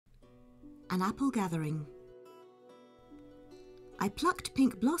An Apple Gathering. I plucked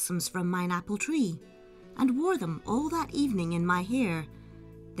pink blossoms from mine apple tree, and wore them all that evening in my hair.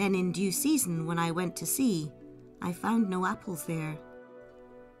 Then in due season, when I went to see, I found no apples there.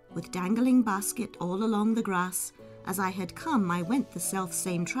 With dangling basket all along the grass, as I had come I went the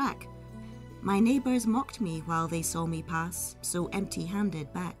self-same track. My neighbours mocked me while they saw me pass, so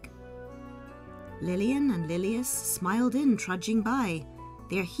empty-handed back. Lillian and Lilius smiled in trudging by,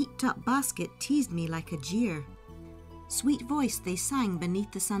 their heaped-up basket teased me like a jeer. Sweet voice they sang beneath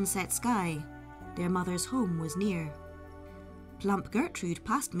the sunset sky, their mother's home was near. Plump Gertrude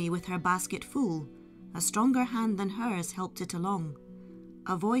passed me with her basket full, a stronger hand than hers helped it along.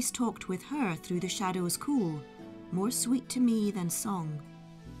 A voice talked with her through the shadows cool, more sweet to me than song.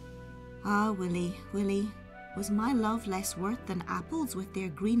 Ah, Willie, Willie, was my love less worth than apples with their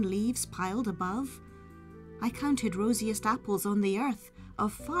green leaves piled above? I counted rosiest apples on the earth,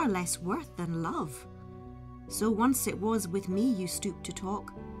 of far less worth than love. So once it was with me you stooped to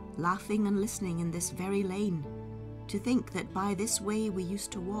talk, laughing and listening in this very lane. To think that by this way we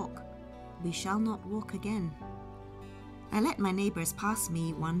used to walk, we shall not walk again. I let my neighbours pass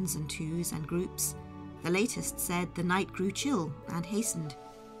me, ones and twos and groups. The latest said the night grew chill and hastened.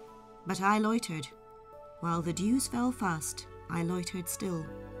 But I loitered. While the dews fell fast, I loitered still.